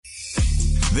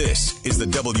This is the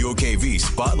WOKV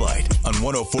Spotlight on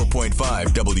 104.5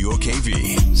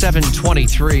 WOKV.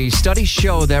 723. Studies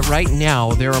show that right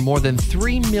now there are more than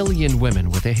 3 million women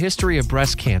with a history of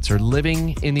breast cancer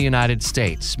living in the United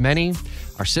States. Many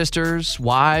are sisters,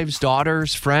 wives,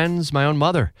 daughters, friends, my own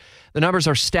mother. The numbers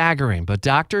are staggering, but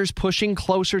doctors pushing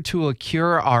closer to a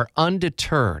cure are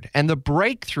undeterred, and the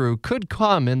breakthrough could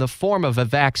come in the form of a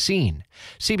vaccine.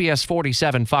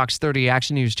 CBS47 FOX30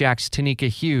 Action News Jack's Tenikka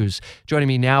Hughes joining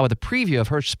me now with a preview of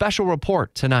her special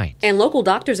report tonight. And local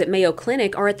doctors at Mayo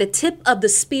Clinic are at the tip of the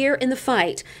spear in the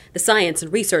fight. The science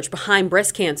and research behind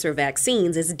breast cancer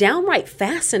vaccines is downright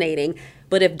fascinating,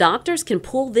 but if doctors can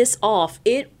pull this off,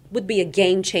 it would be a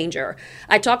game changer.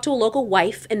 I talked to a local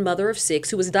wife and mother of 6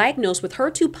 who was diagnosed with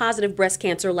HER2 positive breast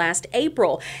cancer last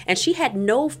April, and she had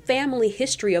no family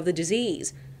history of the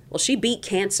disease. Well, she beat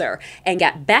cancer and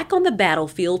got back on the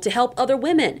battlefield to help other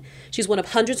women. She's one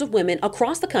of hundreds of women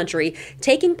across the country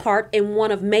taking part in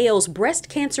one of Mayo's breast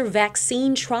cancer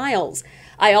vaccine trials.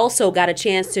 I also got a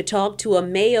chance to talk to a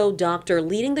Mayo doctor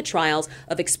leading the trials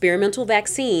of experimental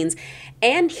vaccines,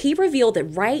 and he revealed that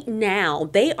right now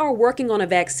they are working on a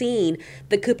vaccine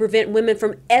that could prevent women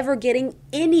from ever getting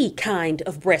any kind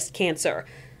of breast cancer.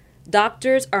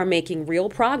 Doctors are making real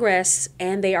progress,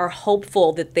 and they are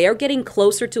hopeful that they're getting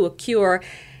closer to a cure.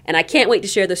 And I can't wait to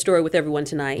share this story with everyone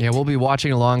tonight. Yeah, we'll be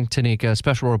watching along, Tenikka. A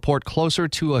special report, Closer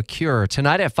to a Cure,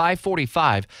 tonight at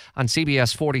 5:45 on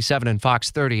CBS47 and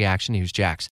FOX30 Action News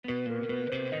Jax.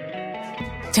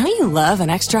 Don't you love an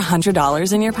extra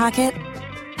 $100 in your pocket?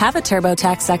 Have a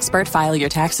TurboTax expert file your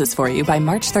taxes for you by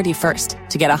March 31st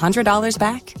to get $100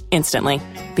 back instantly.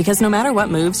 Because no matter what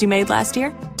moves you made last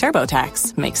year,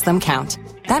 TurboTax makes them count.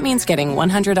 That means getting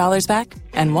 $100 back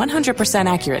and 100%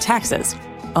 accurate taxes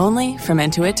only from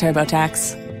Intuit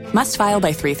TurboTax. Must file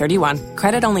by 3/31.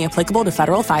 Credit only applicable to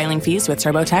federal filing fees with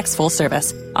TurboTax full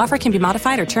service. Offer can be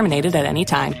modified or terminated at any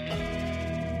time.